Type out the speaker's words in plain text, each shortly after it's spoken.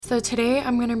So today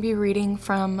I'm going to be reading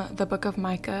from the book of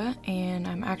Micah, and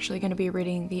I'm actually going to be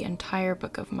reading the entire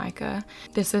book of Micah.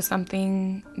 This is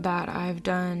something that I've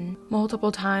done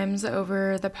multiple times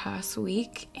over the past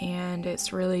week, and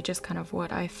it's really just kind of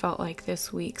what I felt like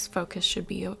this week's focus should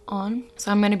be on.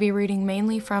 So I'm going to be reading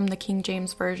mainly from the King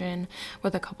James Version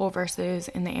with a couple verses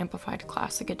in the Amplified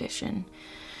Classic Edition.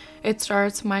 It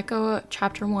starts Micah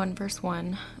chapter 1 verse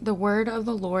 1. The word of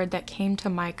the Lord that came to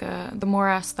Micah the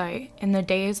Morasthite in the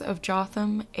days of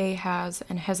Jotham, Ahaz,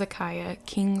 and Hezekiah,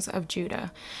 kings of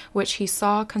Judah, which he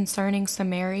saw concerning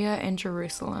Samaria and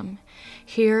Jerusalem.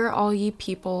 Hear, all ye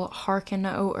people, hearken,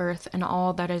 O earth, and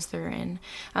all that is therein,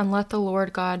 and let the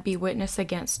Lord God be witness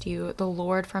against you, the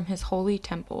Lord from his holy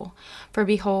temple. For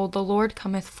behold, the Lord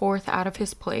cometh forth out of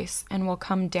his place, and will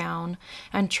come down,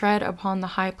 and tread upon the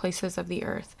high places of the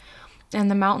earth.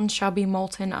 And the mountains shall be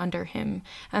molten under him,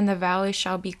 and the valleys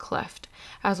shall be cleft,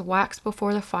 as wax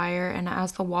before the fire, and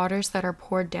as the waters that are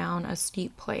poured down a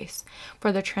steep place.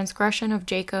 For the transgression of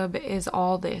Jacob is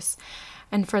all this,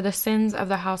 and for the sins of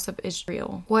the house of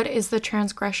Israel. What is the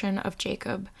transgression of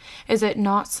Jacob? Is it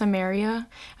not Samaria?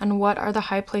 And what are the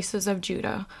high places of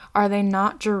Judah? Are they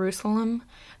not Jerusalem?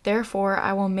 Therefore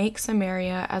I will make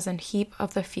Samaria as an heap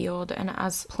of the field, and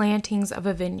as plantings of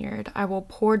a vineyard. I will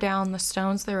pour down the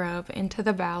stones thereof into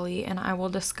the valley, and I will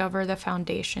discover the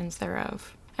foundations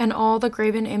thereof. And all the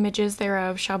graven images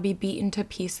thereof shall be beaten to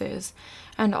pieces,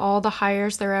 and all the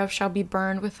hires thereof shall be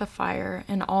burned with the fire,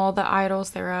 and all the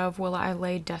idols thereof will I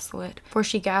lay desolate. For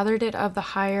she gathered it of the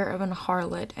hire of an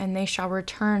harlot, and they shall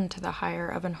return to the hire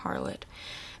of an harlot.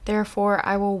 Therefore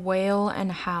I will wail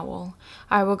and howl.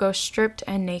 I will go stripped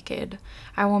and naked.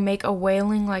 I will make a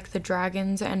wailing like the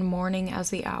dragons, and mourning as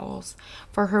the owls.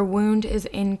 For her wound is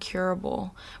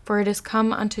incurable. For it is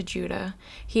come unto Judah.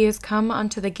 He is come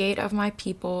unto the gate of my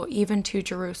people, even to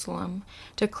Jerusalem.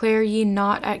 Declare ye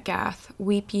not at Gath,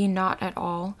 weep ye not at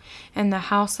all. In the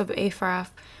house of Ephrath,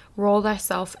 roll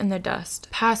thyself in the dust.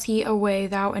 Pass ye away,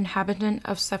 thou inhabitant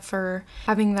of Sephir,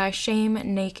 having thy shame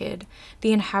naked.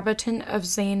 The inhabitant of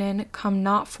Zanan, come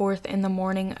not forth in the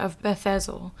morning of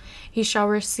Bethesel. He shall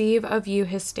receive of you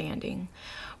his standing.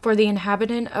 For the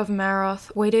inhabitant of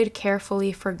Maroth waited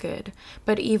carefully for good,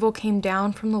 but evil came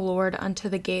down from the Lord unto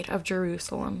the gate of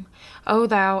Jerusalem. O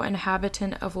thou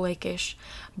inhabitant of Lachish,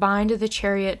 bind the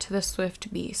chariot to the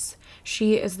swift beast.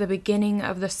 She is the beginning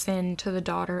of the sin to the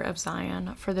daughter of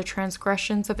Zion, for the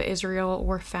transgressions of Israel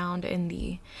were found in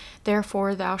thee.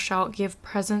 Therefore thou shalt give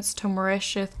presents to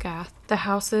Moresheth Gath. The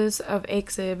houses of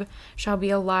Achzib shall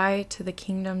be a lie to the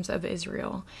kingdoms of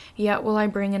Israel. Yet will I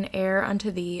bring an heir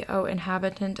unto thee, O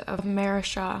inhabitant of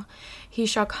Mareshah. He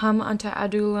shall come unto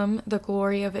Adullam, the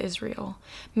glory of Israel.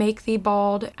 Make thee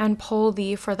bald, and poll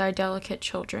thee for thy delicate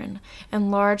children.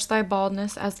 Enlarge thy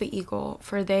baldness as the eagle,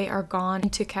 for they are gone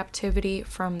into captivity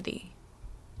from thee.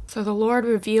 So the Lord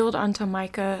revealed unto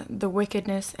Micah the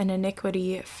wickedness and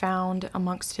iniquity found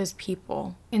amongst his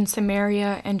people in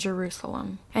Samaria and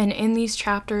Jerusalem. And in these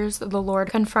chapters, the Lord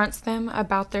confronts them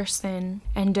about their sin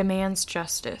and demands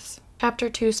justice.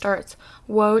 Chapter 2 starts,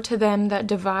 Woe to them that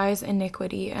devise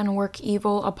iniquity and work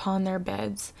evil upon their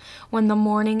beds. When the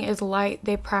morning is light,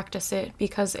 they practice it,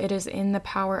 because it is in the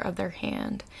power of their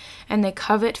hand. And they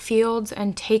covet fields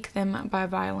and take them by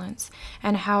violence,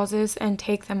 and houses and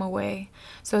take them away.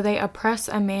 So they oppress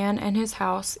a man and his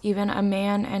house, even a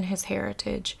man and his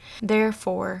heritage.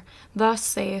 Therefore, thus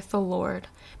saith the Lord,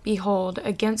 Behold,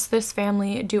 against this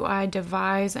family do I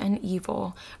devise an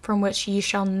evil, from which ye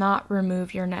shall not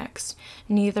remove your necks,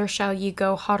 neither shall ye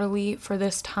go haughtily, for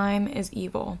this time is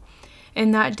evil.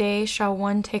 In that day shall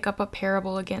one take up a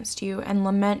parable against you, and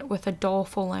lament with a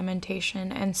doleful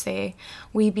lamentation, and say,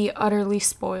 We be utterly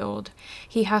spoiled.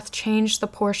 He hath changed the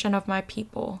portion of my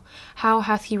people. How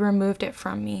hath he removed it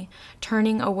from me?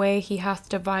 Turning away he hath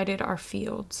divided our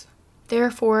fields.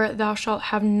 Therefore thou shalt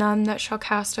have none that shall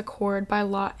cast a cord by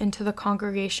lot into the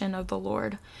congregation of the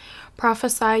Lord.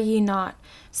 Prophesy ye not,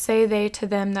 say they to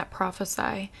them that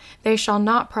prophesy. They shall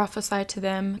not prophesy to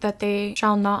them, that they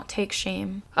shall not take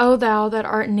shame. O thou that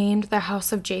art named the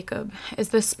house of Jacob,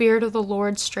 is the spirit of the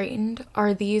Lord straitened?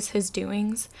 Are these his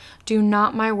doings? Do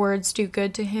not my words do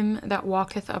good to him that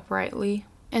walketh uprightly?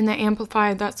 In the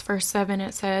Amplified, that's verse 7,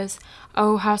 it says,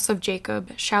 O house of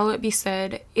Jacob, shall it be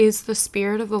said, Is the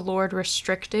Spirit of the Lord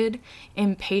restricted,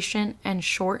 impatient, and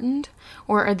shortened?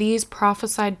 Or are these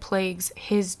prophesied plagues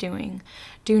his doing?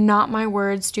 Do not my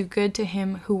words do good to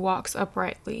him who walks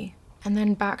uprightly? And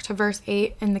then back to verse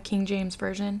 8 in the King James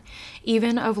Version.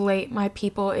 Even of late my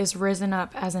people is risen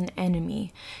up as an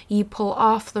enemy. Ye pull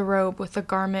off the robe with the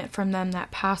garment from them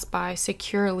that pass by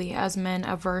securely as men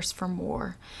averse from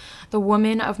war. The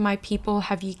women of my people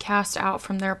have ye cast out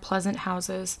from their pleasant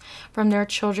houses. From their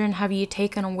children have ye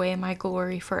taken away my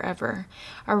glory forever.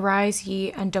 Arise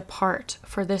ye and depart,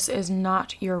 for this is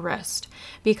not your rest.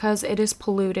 Because it is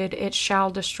polluted, it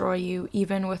shall destroy you,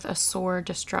 even with a sore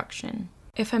destruction.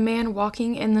 If a man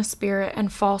walking in the Spirit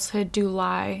and falsehood do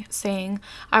lie, saying,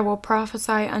 I will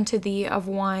prophesy unto thee of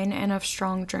wine and of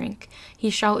strong drink, he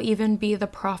shall even be the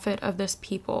prophet of this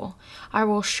people. I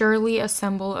will surely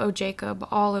assemble, O Jacob,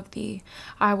 all of thee.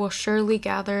 I will surely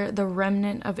gather the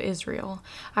remnant of Israel.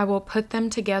 I will put them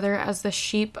together as the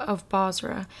sheep of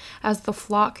Bozrah, as the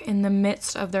flock in the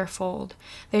midst of their fold.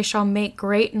 They shall make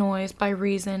great noise by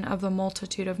reason of the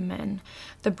multitude of men.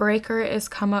 The breaker is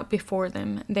come up before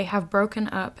them. They have broken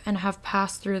up and have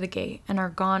passed through the gate and are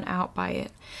gone out by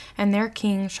it. And their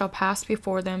king shall pass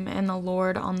before them, and the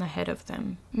Lord on the head of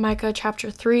them. Micah chapter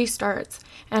 3 starts,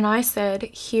 And I said,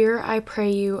 Hear, I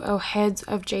pray you, O heads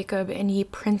of Jacob, and ye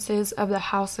princes of the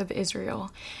house of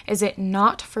Israel. Is it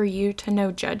not for you to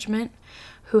know judgment?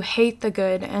 Who hate the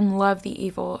good and love the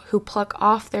evil, who pluck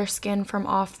off their skin from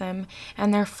off them,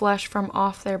 and their flesh from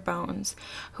off their bones,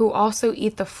 who also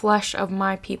eat the flesh of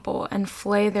my people, and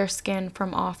flay their skin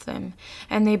from off them,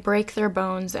 and they break their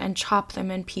bones, and chop them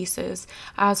in pieces,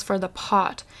 as for the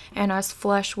pot, and as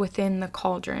flesh within the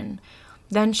cauldron.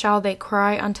 Then shall they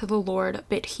cry unto the Lord,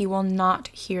 but he will not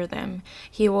hear them.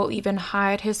 He will even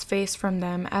hide his face from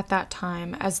them at that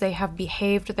time, as they have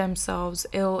behaved themselves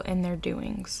ill in their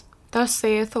doings. Thus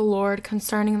saith the Lord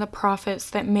concerning the prophets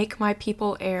that make my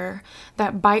people err,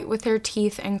 that bite with their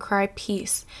teeth and cry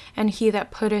peace, and he that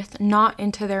putteth not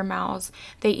into their mouths,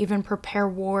 they even prepare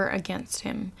war against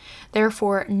him.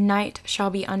 Therefore night shall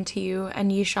be unto you,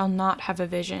 and ye shall not have a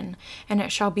vision, and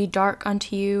it shall be dark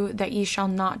unto you, that ye shall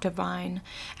not divine.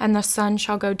 And the sun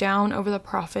shall go down over the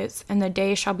prophets, and the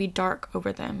day shall be dark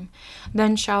over them.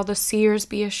 Then shall the seers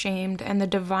be ashamed, and the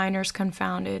diviners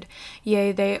confounded.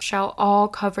 Yea, they shall all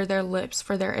cover their lips,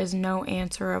 for there is no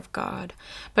answer of God.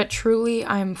 But truly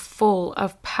I am full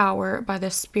of power by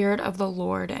the Spirit of the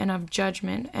Lord, and of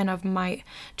judgment, and of might,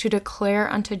 to declare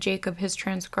unto Jacob his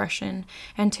transgression,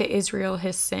 and to Israel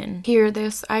his sin. Hear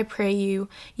this, I pray you,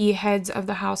 ye heads of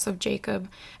the house of Jacob,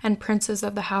 and princes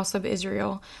of the house of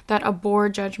Israel, that abhor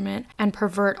judgment, and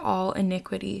pervert all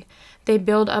iniquity. They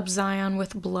build up Zion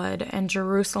with blood, and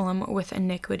Jerusalem with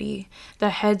iniquity. The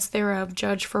heads thereof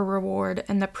judge for reward,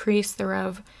 and the priests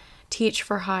thereof teach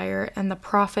for hire, and the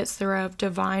prophets thereof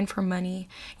divine for money.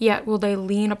 Yet will they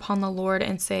lean upon the Lord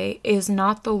and say, Is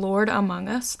not the Lord among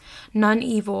us? None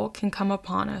evil can come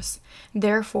upon us.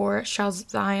 Therefore shall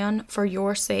Zion for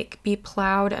your sake be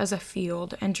plowed as a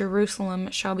field, and Jerusalem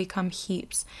shall become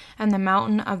heaps, and the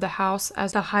mountain of the house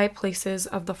as the high places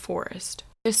of the forest.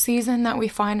 The season that we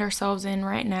find ourselves in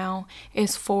right now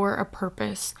is for a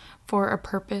purpose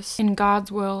in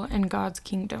God's will and God's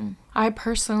kingdom. I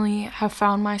personally have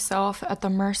found myself at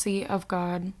the mercy of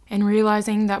God and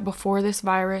realizing that before this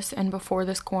virus and before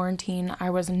this quarantine, I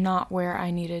was not where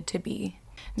I needed to be.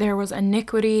 There was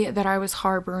iniquity that I was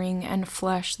harboring and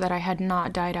flesh that I had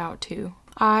not died out to.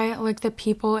 I, like the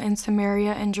people in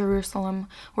Samaria and Jerusalem,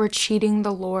 were cheating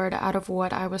the Lord out of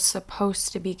what I was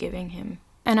supposed to be giving him.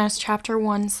 And as chapter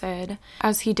 1 said,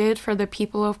 as he did for the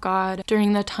people of God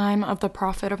during the time of the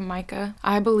prophet of Micah,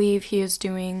 I believe he is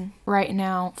doing right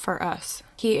now for us.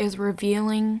 He is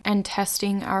revealing and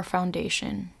testing our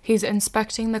foundation. He's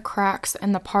inspecting the cracks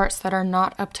and the parts that are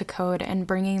not up to code and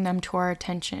bringing them to our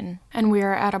attention. And we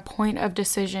are at a point of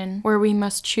decision where we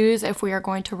must choose if we are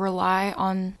going to rely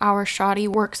on our shoddy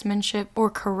workmanship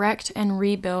or correct and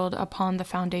rebuild upon the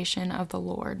foundation of the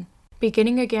Lord.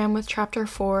 Beginning again with chapter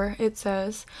 4, it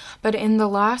says, But in the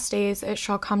last days it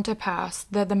shall come to pass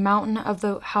that the mountain of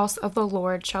the house of the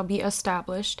Lord shall be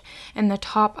established in the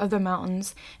top of the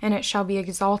mountains, and it shall be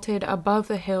exalted above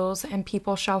the hills, and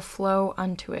people shall flow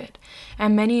unto it.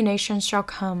 And many nations shall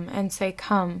come and say,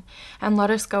 Come, and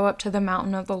let us go up to the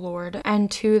mountain of the Lord,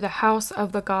 and to the house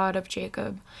of the God of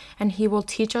Jacob. And he will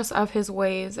teach us of his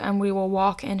ways, and we will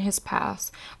walk in his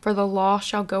paths. For the law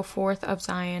shall go forth of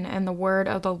Zion, and the word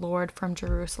of the Lord from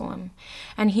Jerusalem.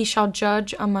 And he shall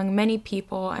judge among many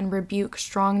people, and rebuke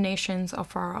strong nations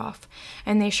afar off.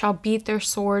 And they shall beat their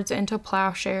swords into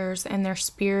plowshares, and their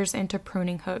spears into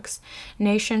pruning hooks.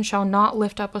 Nation shall not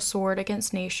lift up a sword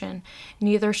against nation,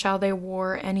 neither shall they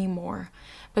war any more.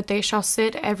 But they shall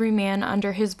sit every man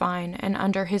under his vine and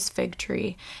under his fig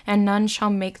tree, and none shall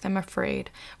make them afraid,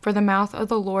 for the mouth of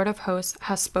the Lord of hosts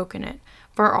has spoken it.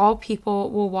 For all people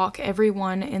will walk every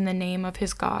one in the name of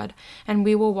his God, and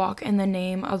we will walk in the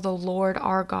name of the Lord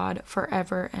our God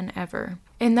forever and ever.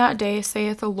 In that day,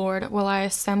 saith the Lord, will I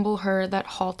assemble her that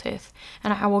halteth,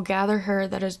 and I will gather her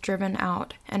that is driven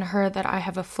out, and her that I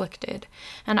have afflicted.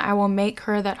 And I will make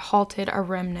her that halted a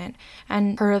remnant,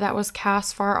 and her that was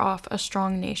cast far off a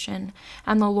strong nation.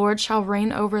 And the Lord shall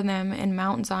reign over them in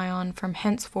Mount Zion from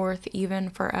henceforth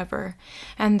even forever.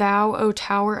 And thou, O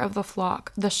tower of the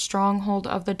flock, the stronghold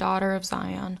of the daughter of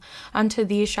Zion, unto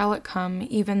thee shall it come,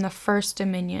 even the first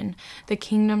dominion. The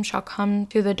kingdom shall come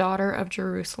to the daughter of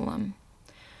Jerusalem.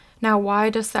 Now why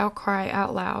dost thou cry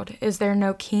out loud? Is there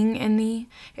no king in thee?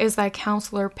 Is thy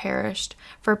counselor perished?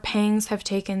 For pangs have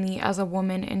taken thee as a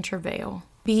woman in travail.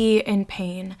 Be in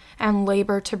pain, and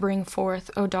labor to bring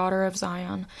forth, O daughter of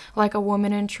Zion, like a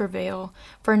woman in travail.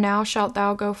 For now shalt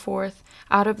thou go forth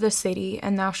out of the city,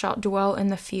 and thou shalt dwell in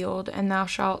the field, and thou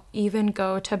shalt even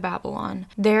go to Babylon.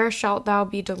 There shalt thou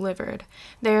be delivered.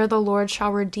 There the Lord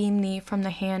shall redeem thee from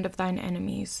the hand of thine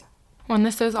enemies. When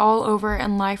this is all over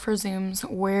and life resumes,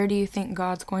 where do you think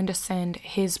God's going to send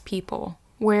his people?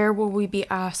 Where will we be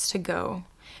asked to go?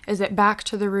 Is it back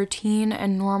to the routine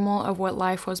and normal of what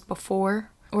life was before?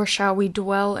 Or shall we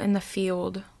dwell in the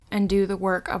field and do the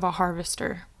work of a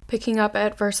harvester? Picking up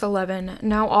at verse 11,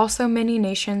 now also many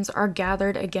nations are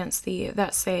gathered against thee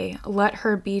that say, let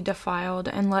her be defiled,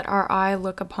 and let our eye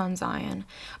look upon Zion.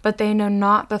 But they know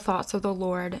not the thoughts of the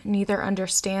Lord, neither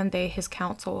understand they his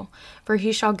counsel. For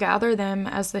he shall gather them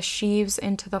as the sheaves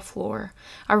into the floor.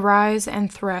 Arise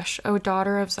and thresh, O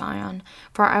daughter of Zion,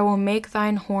 for I will make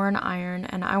thine horn iron,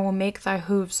 and I will make thy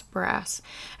hoofs brass.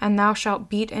 And thou shalt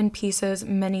beat in pieces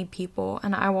many people,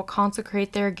 and I will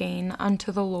consecrate their gain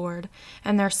unto the Lord,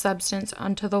 and their substance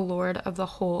unto the Lord of the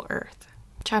whole earth.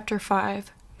 Chapter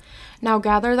 5. Now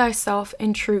gather thyself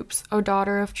in troops, O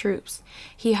daughter of troops.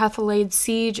 He hath laid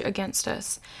siege against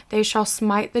us. They shall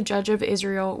smite the judge of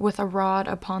Israel with a rod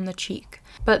upon the cheek.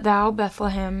 But thou,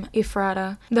 Bethlehem,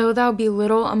 Ephratah, though thou be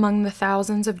little among the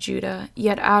thousands of Judah,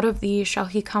 yet out of thee shall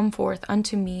he come forth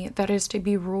unto me that is to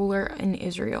be ruler in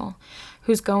Israel,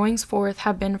 whose goings forth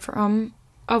have been from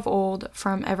of old,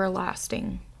 from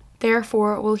everlasting.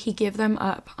 Therefore will he give them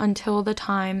up until the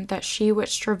time that she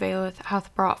which travaileth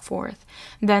hath brought forth.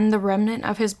 Then the remnant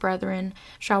of his brethren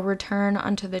shall return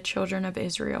unto the children of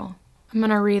Israel. I'm going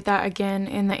to read that again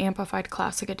in the Amplified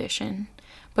Classic Edition.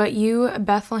 But you,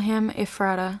 Bethlehem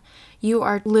Ephratah, you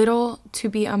are little to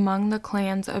be among the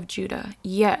clans of Judah,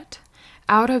 yet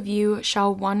out of you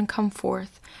shall one come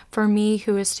forth for me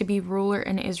who is to be ruler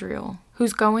in Israel,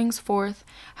 whose goings forth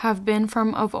have been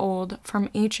from of old, from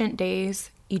ancient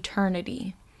days,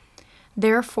 eternity.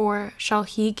 Therefore shall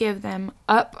he give them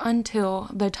up until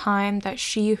the time that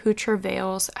she who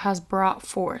travails has brought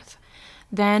forth.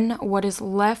 Then what is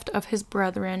left of his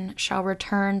brethren shall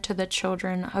return to the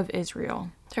children of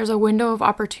Israel. There's a window of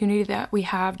opportunity that we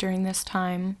have during this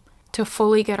time to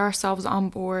fully get ourselves on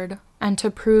board and to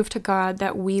prove to God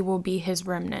that we will be his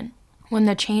remnant. When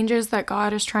the changes that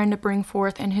God is trying to bring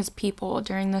forth in his people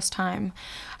during this time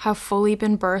have fully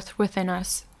been birthed within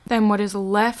us, then what is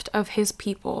left of his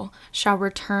people shall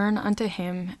return unto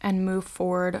him and move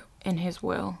forward in his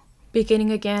will.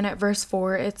 Beginning again at verse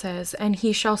 4, it says, and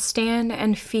he shall stand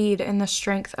and feed in the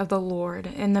strength of the Lord,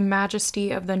 in the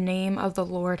majesty of the name of the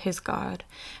Lord his God,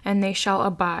 and they shall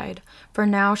abide, for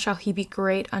now shall he be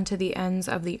great unto the ends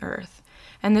of the earth.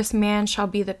 And this man shall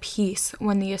be the peace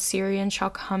when the Assyrian shall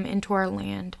come into our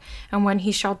land, and when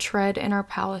he shall tread in our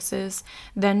palaces,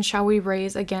 then shall we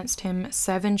raise against him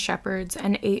 7 shepherds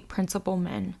and 8 principal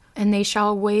men. And they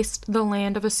shall waste the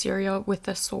land of Assyria with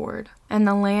the sword, and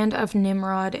the land of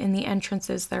Nimrod in the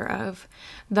entrances thereof.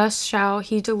 Thus shall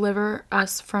he deliver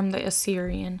us from the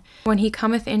Assyrian, when he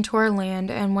cometh into our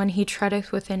land, and when he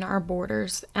treadeth within our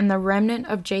borders. And the remnant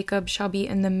of Jacob shall be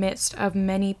in the midst of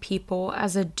many people,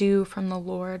 as a dew from the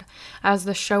Lord, as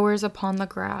the showers upon the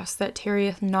grass, that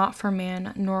tarrieth not for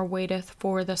man, nor waiteth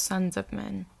for the sons of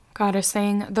men. God is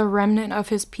saying the remnant of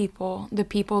his people, the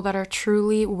people that are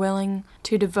truly willing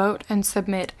to devote and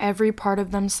submit every part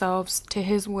of themselves to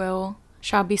his will,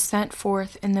 shall be sent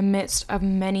forth in the midst of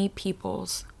many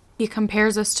peoples. He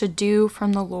compares us to dew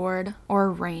from the Lord, or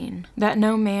rain, that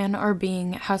no man or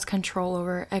being has control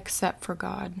over except for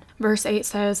God. Verse 8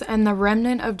 says, and the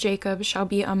remnant of Jacob shall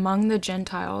be among the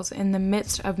Gentiles in the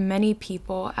midst of many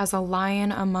people, as a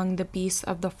lion among the beasts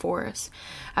of the forest,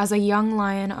 as a young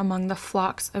lion among the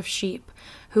flocks of sheep,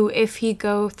 who if he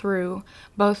go through,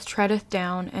 both treadeth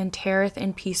down and teareth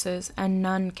in pieces, and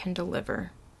none can deliver.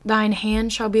 Thine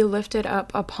hand shall be lifted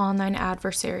up upon thine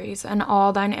adversaries, and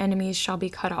all thine enemies shall be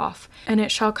cut off. And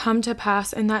it shall come to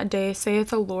pass in that day, saith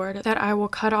the Lord, that I will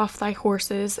cut off thy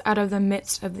horses out of the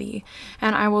midst of thee,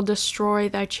 and I will destroy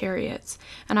thy chariots.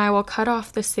 And I will cut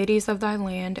off the cities of thy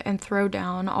land, and throw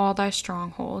down all thy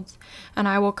strongholds. And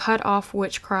I will cut off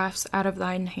witchcrafts out of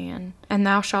thine hand, and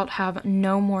thou shalt have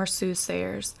no more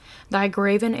soothsayers. Thy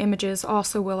graven images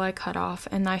also will I cut off,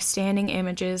 and thy standing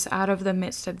images out of the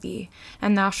midst of thee,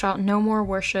 and thou shalt no more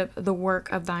worship the work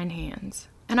of thine hands.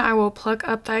 And I will pluck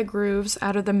up thy groves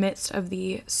out of the midst of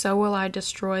thee, so will I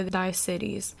destroy thy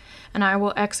cities. And I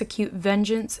will execute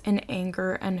vengeance and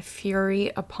anger and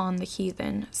fury upon the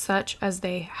heathen, such as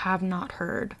they have not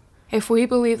heard. If we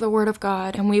believe the word of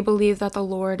God, and we believe that the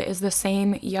Lord is the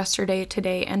same yesterday,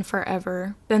 today, and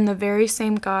forever, then the very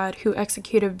same God who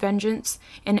executed vengeance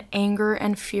and anger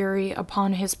and fury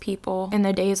upon his people in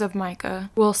the days of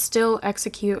Micah will still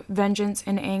execute vengeance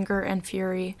and anger and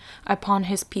fury upon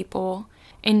his people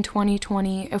in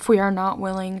 2020 if we are not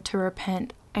willing to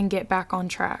repent and get back on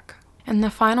track. In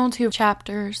the final 2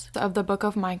 chapters of the book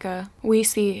of Micah, we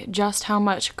see just how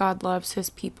much God loves his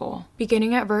people.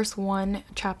 Beginning at verse 1,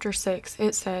 chapter 6,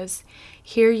 it says,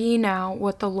 Hear ye now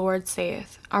what the Lord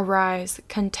saith. Arise,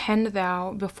 contend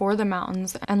thou before the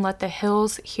mountains, and let the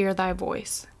hills hear thy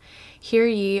voice. Hear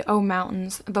ye, O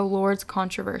mountains, the Lord's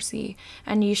controversy,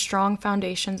 and ye strong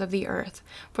foundations of the earth.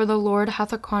 For the Lord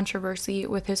hath a controversy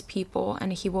with his people,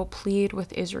 and he will plead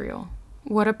with Israel.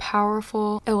 What a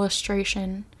powerful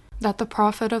illustration that the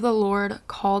prophet of the Lord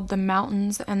called the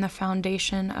mountains and the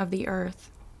foundation of the earth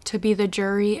to be the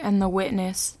jury and the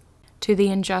witness to the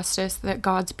injustice that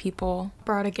God's people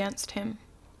brought against him.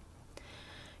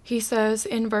 He says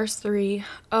in verse 3,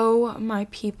 O my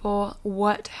people,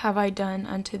 what have I done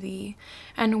unto thee?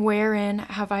 And wherein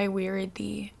have I wearied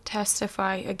thee?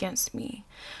 Testify against me.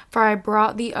 For I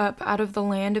brought thee up out of the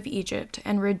land of Egypt,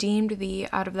 and redeemed thee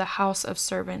out of the house of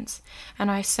servants. And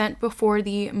I sent before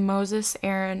thee Moses,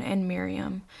 Aaron, and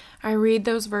Miriam. I read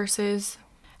those verses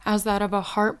as that of a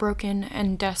heartbroken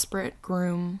and desperate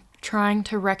groom trying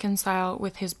to reconcile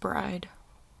with his bride.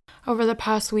 Over the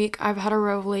past week, I've had a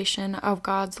revelation of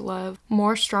God's love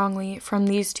more strongly from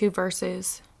these 2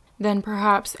 verses than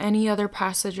perhaps any other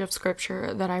passage of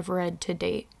scripture that I've read to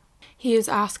date. He is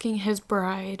asking his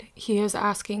bride, he is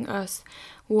asking us,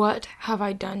 what have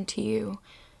I done to you?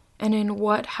 And in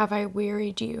what have I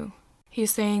wearied you?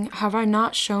 He's saying, have I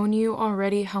not shown you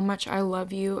already how much I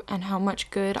love you and how much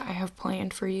good I have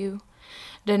planned for you?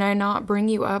 Did I not bring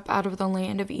you up out of the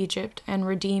land of Egypt and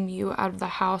redeem you out of the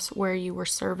house where you were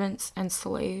servants and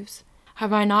slaves?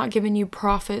 Have I not given you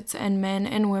prophets and men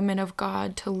and women of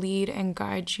God to lead and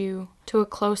guide you to a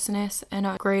closeness and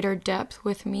a greater depth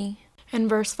with me? In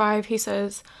verse 5, he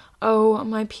says, O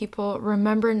my people,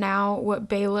 remember now what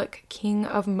Balak king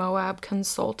of Moab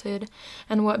consulted,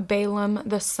 and what Balaam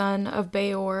the son of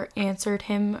Beor answered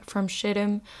him from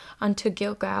Shittim unto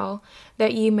Gilgal,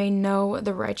 that ye may know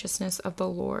the righteousness of the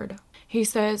Lord. He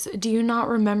says, Do you not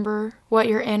remember what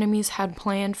your enemies had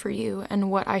planned for you, and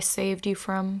what I saved you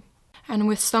from? And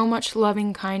with so much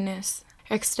loving kindness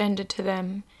extended to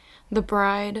them, the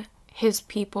bride, his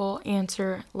people,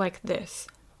 answer like this.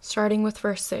 Starting with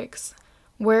verse 6.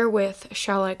 Wherewith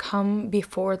shall I come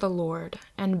before the Lord,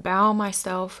 and bow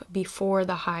myself before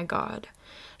the high God?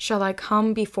 Shall I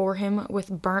come before him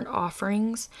with burnt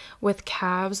offerings, with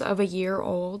calves of a year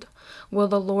old? Will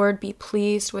the Lord be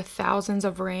pleased with thousands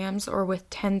of rams, or with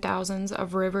 10,000s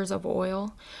of rivers of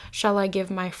oil? Shall I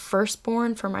give my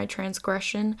firstborn for my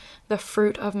transgression, the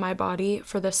fruit of my body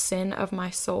for the sin of my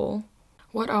soul?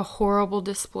 What a horrible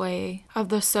display of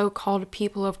the so-called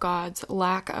people of God's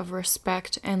lack of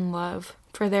respect and love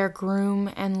for their groom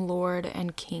and Lord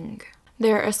and King.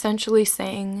 They're essentially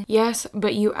saying, yes,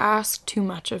 but you ask too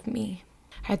much of me.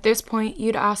 At this point,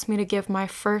 you'd ask me to give my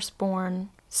firstborn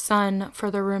son for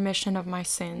the remission of my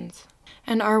sins.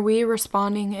 And are we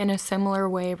responding in a similar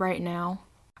way right now?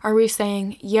 Are we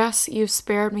saying, yes, you've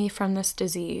spared me from this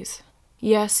disease.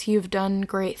 Yes, you've done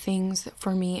great things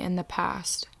for me in the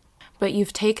past. But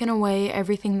you've taken away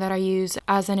everything that I use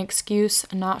as an excuse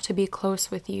not to be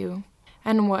close with you.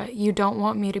 And what, you don't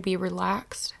want me to be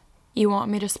relaxed? You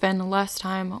want me to spend less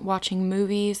time watching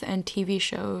movies and TV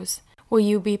shows. Will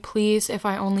you be pleased if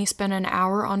I only spend an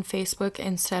hour on Facebook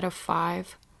instead of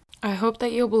 5? I hope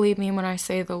that you'll believe me when I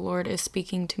say the Lord is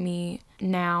speaking to me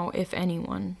now, if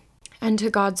anyone. And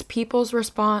to God's people's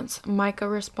response, Micah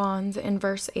responds in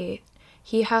verse 8,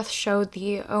 He hath showed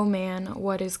thee, O man,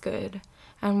 what is good.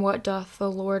 And what doth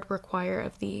the Lord require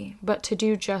of thee, but to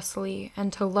do justly,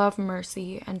 and to love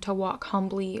mercy, and to walk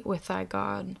humbly with thy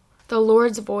God? The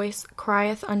Lord's voice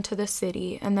crieth unto the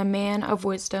city, and the man of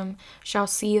wisdom shall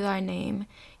see thy name.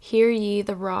 Hear ye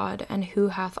the rod, and who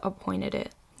hath appointed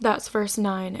it? That's verse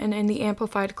 9, and in the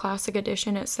Amplified Classic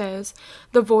Edition it says,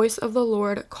 The voice of the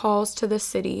Lord calls to the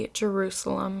city,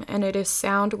 Jerusalem, and it is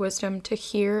sound wisdom to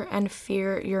hear and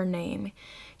fear your name.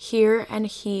 Hear and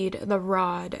heed the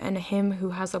rod and him who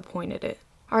has appointed it.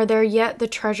 Are there yet the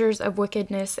treasures of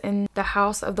wickedness in the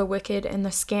house of the wicked, in the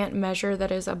scant measure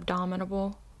that is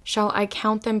abominable? Shall I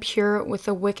count them pure with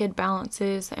the wicked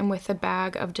balances and with the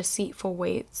bag of deceitful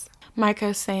weights? Micah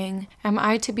is saying, Am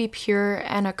I to be pure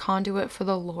and a conduit for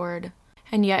the Lord,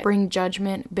 and yet bring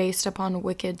judgment based upon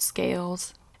wicked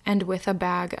scales and with a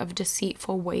bag of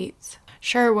deceitful weights?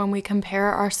 Sure, when we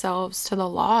compare ourselves to the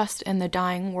lost in the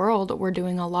dying world, we're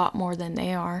doing a lot more than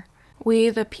they are. We,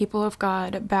 the people of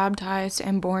God, baptized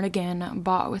and born again,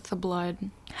 bought with the blood,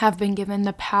 have been given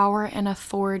the power and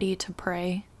authority to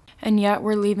pray. And yet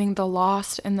we're leaving the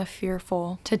lost and the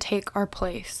fearful to take our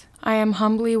place. I am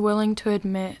humbly willing to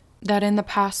admit that in the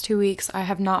past 2 weeks I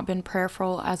have not been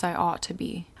prayerful as I ought to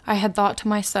be. I had thought to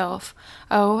myself,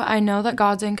 I know that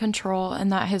God's in control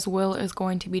and that His will is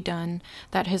going to be done,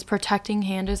 that His protecting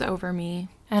hand is over me,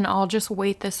 and I'll just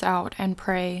wait this out and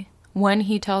pray when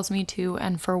He tells me to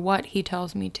and for what He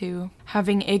tells me to,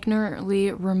 having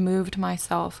ignorantly removed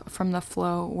myself from the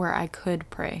flow where I could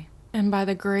pray. And by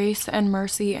the grace and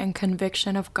mercy and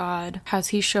conviction of God has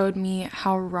He showed me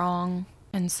how wrong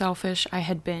and selfish I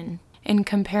had been in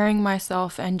comparing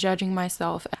myself and judging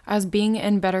myself as being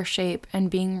in better shape and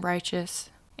being righteous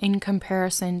in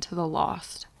comparison to the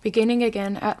lost. Beginning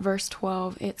again at verse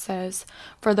 12, it says,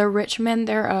 For the rich men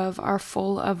thereof are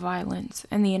full of violence,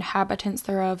 and the inhabitants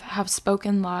thereof have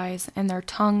spoken lies, and their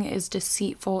tongue is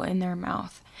deceitful in their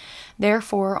mouth.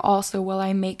 Therefore also will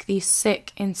I make thee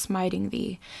sick in smiting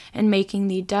thee, and making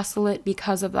thee desolate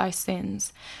because of thy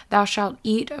sins. Thou shalt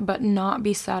eat, but not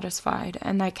be satisfied,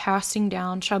 and thy casting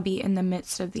down shall be in the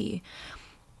midst of thee.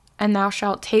 And thou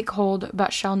shalt take hold,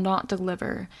 but shalt not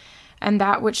deliver. And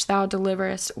that which thou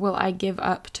deliverest will I give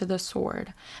up to the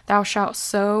sword. Thou shalt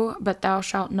sow, but thou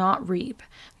shalt not reap.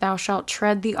 Thou shalt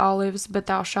tread the olives, but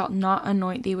thou shalt not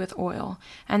anoint thee with oil,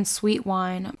 and sweet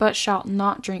wine, but shalt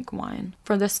not drink wine.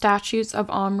 For the statutes of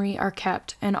Omri are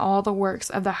kept, and all the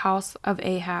works of the house of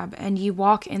Ahab, and ye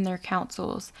walk in their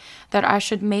counsels, that I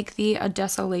should make thee a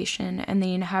desolation, and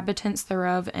the inhabitants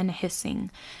thereof an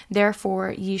hissing.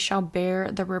 Therefore ye shall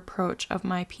bear the reproach of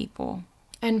my people.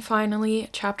 And finally,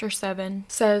 chapter 7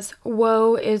 says,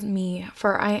 Woe is me,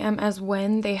 for I am as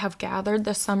when they have gathered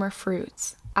the summer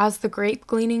fruits. As the grape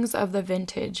gleanings of the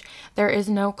vintage, there is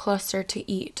no cluster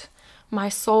to eat. My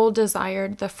soul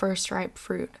desired the first ripe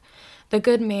fruit. The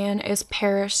good man is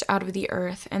perished out of the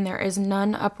earth, and there is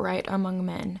none upright among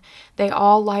men. They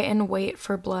all lie in wait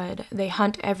for blood. They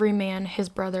hunt every man his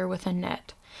brother with a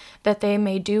net, that they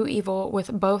may do evil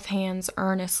with both hands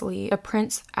earnestly. The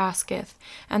prince asketh,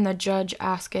 and the judge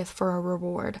asketh for a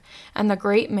reward. And the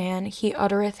great man, he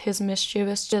uttereth his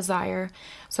mischievous desire,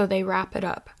 so they wrap it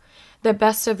up. The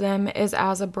best of them is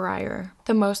as a briar.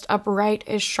 The most upright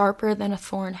is sharper than a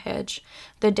thorn hedge.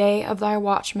 The day of thy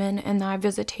watchman and thy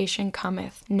visitation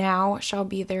cometh. Now shall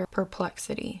be their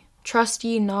perplexity. Trust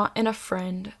ye not in a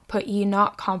friend, put ye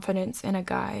not confidence in a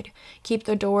guide. Keep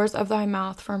the doors of thy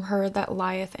mouth from her that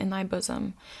lieth in thy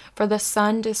bosom. For the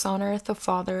son dishonoureth the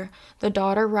father, the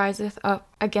daughter riseth up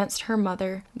against her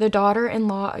mother, the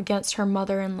daughter-in-law against her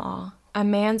mother-in-law. A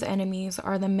man's enemies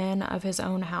are the men of his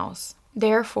own house.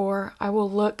 Therefore I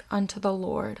will look unto the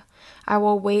Lord. I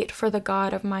will wait for the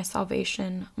God of my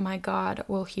salvation. My God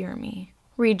will hear me.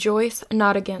 Rejoice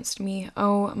not against me,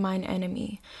 O mine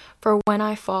enemy. For when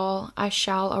I fall, I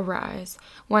shall arise.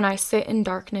 When I sit in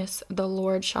darkness, the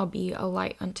Lord shall be a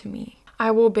light unto me.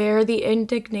 I will bear the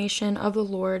indignation of the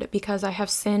Lord, because I have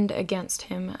sinned against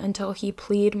him, until he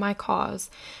plead my cause,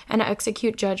 and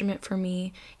execute judgment for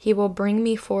me. He will bring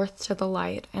me forth to the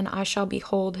light, and I shall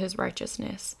behold his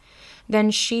righteousness.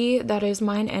 Then she that is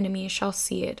mine enemy shall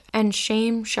see it, and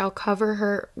shame shall cover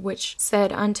her which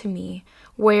said unto me,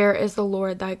 Where is the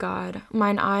Lord thy God?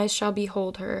 Mine eyes shall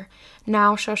behold her.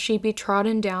 Now shall she be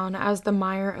trodden down as the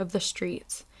mire of the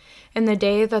streets. In the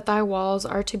day that thy walls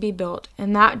are to be built,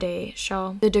 in that day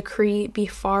shall the decree be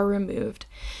far removed.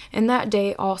 In that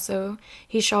day also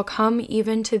he shall come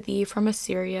even to thee from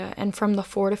Assyria, and from the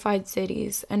fortified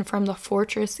cities, and from the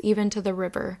fortress even to the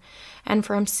river, and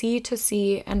from sea to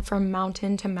sea, and from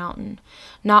mountain to mountain.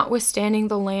 Notwithstanding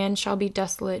the land shall be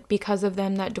desolate because of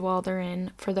them that dwell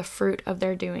therein, for the fruit of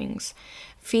their doings.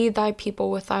 Feed thy people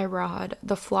with thy rod,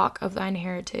 the flock of thine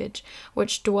heritage,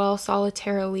 which dwell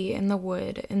solitarily in the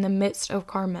wood, in the midst of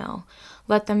Carmel.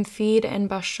 Let them feed in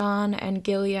Bashan and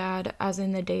Gilead as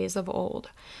in the days of old.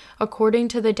 According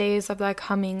to the days of thy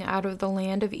coming out of the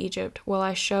land of Egypt will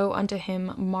I show unto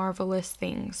him marvelous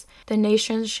things. The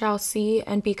nations shall see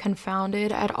and be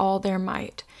confounded at all their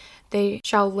might. They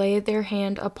shall lay their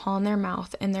hand upon their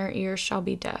mouth, and their ears shall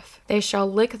be deaf. They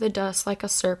shall lick the dust like a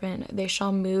serpent. They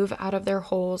shall move out of their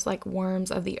holes like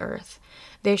worms of the earth.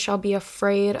 They shall be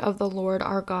afraid of the Lord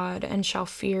our God, and shall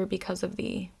fear because of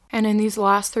thee. And in these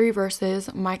last 3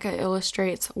 verses, Micah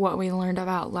illustrates what we learned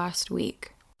about last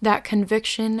week. That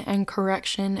conviction and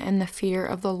correction and the fear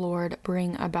of the Lord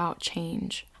bring about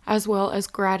change, as well as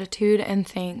gratitude and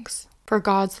thanks for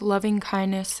God's loving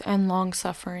kindness and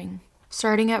long-suffering.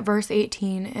 Starting at verse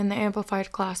 18 in the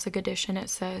Amplified Classic Edition, it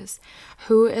says,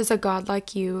 "Who is a God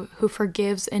like you, who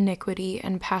forgives iniquity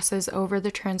and passes over the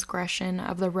transgression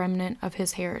of the remnant of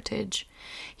his heritage?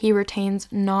 He retains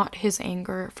not his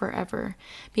anger forever,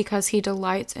 because he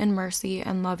delights in mercy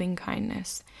and loving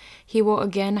kindness. He will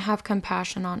again have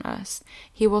compassion on us.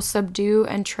 He will subdue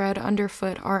and tread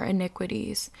underfoot our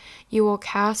iniquities. You will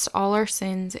cast all our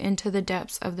sins into the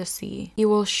depths of the sea. You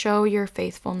will show your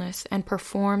faithfulness and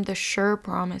perform the sure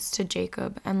promise to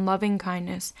Jacob and loving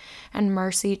kindness and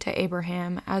mercy to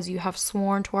Abraham, as you have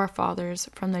sworn to our fathers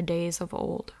from the days of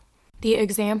old." The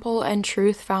example and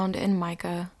truth found in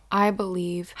Micah, I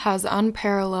believe, has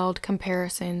unparalleled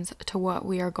comparisons to what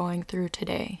we are going through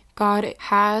today. God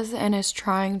has and is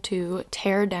trying to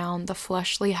tear down the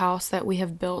fleshly house that we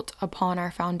have built upon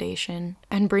our foundation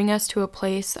and bring us to a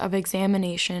place of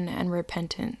examination and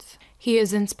repentance. He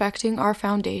is inspecting our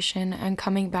foundation and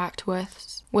coming back to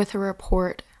us with a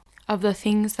report of the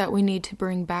things that we need to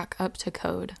bring back up to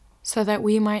code, so that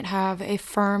we might have a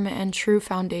firm and true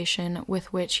foundation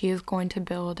with which he is going to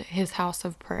build his house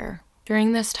of prayer.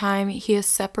 During this time, he is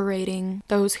separating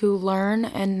those who learn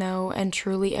and know and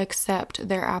truly accept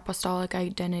their apostolic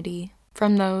identity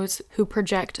from those who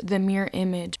project the mere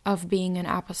image of being an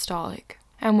apostolic.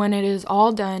 And when it is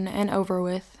all done and over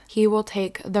with, he will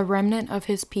take the remnant of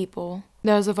his people,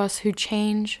 those of us who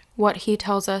change what he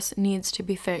tells us needs to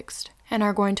be fixed, and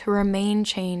are going to remain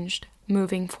changed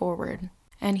moving forward.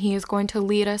 And he is going to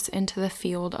lead us into the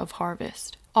field of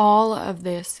harvest. All of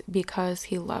this because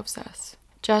he loves us.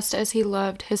 Just as he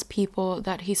loved his people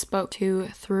that he spoke to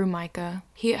through Micah,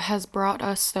 he has brought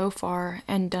us so far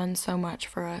and done so much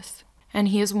for us. And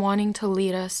he is wanting to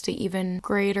lead us to even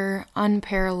greater,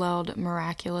 unparalleled,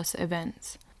 miraculous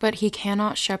events. But he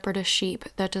cannot shepherd a sheep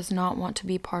that does not want to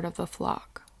be part of the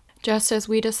flock. Just as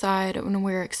we decide when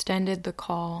we're extended the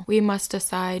call, we must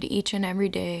decide each and every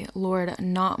day, Lord,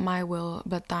 not my will,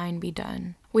 but thine be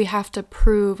done. We have to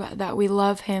prove that we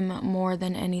love him more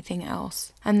than anything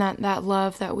else, and that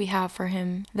love that we have for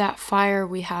him, that fire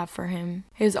we have for him,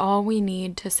 is all we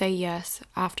need to say yes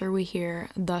after we hear,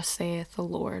 "Thus saith the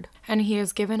Lord." And he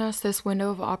has given us this window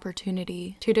of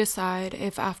opportunity to decide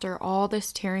if after all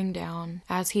this tearing down,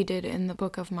 as he did in the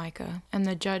book of Micah, and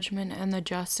the judgment and the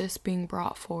justice being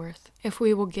brought forth, if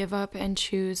we will give up and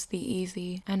choose the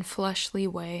easy and fleshly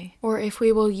way, or if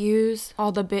we will use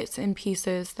all the bits and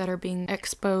pieces that are being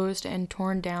exposed and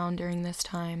torn down during this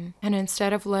time, and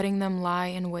instead of letting them lie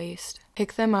and waste,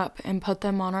 pick them up and put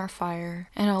them on our fire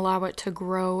and allow it to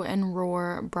grow and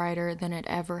roar brighter than it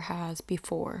ever has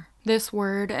before. This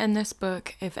word and this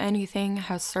book, if anything,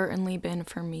 has certainly been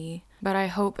for me, but I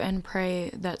hope and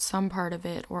pray that some part of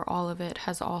it or all of it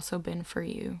has also been for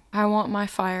you. I want my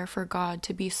fire for God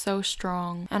to be so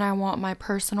strong, and I want my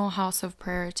personal house of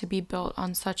prayer to be built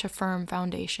on such a firm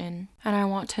foundation, and I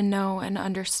want to know and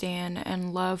understand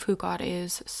and love who God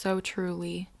is so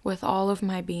truly with all of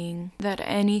my being, that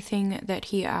anything that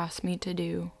he asks me to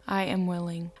do, I am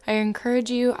willing. I encourage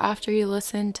you, after you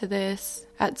listen to this,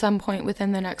 at some point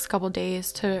within the next couple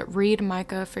days, to read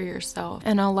Micah for yourself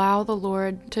and allow the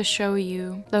Lord to show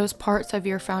you those parts of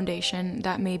your foundation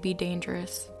that may be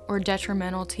dangerous or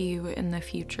detrimental to you in the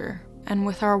future. And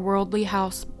with our worldly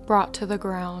house brought to the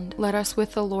ground, let us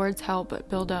with the Lord's help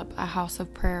build up a house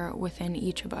of prayer within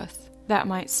each of us that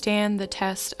might stand the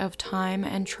test of time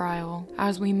and trial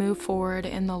as we move forward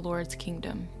in the Lord's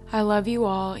kingdom. I love you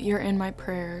all, you're in my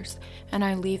prayers, and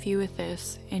I leave you with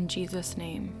this in Jesus'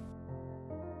 name.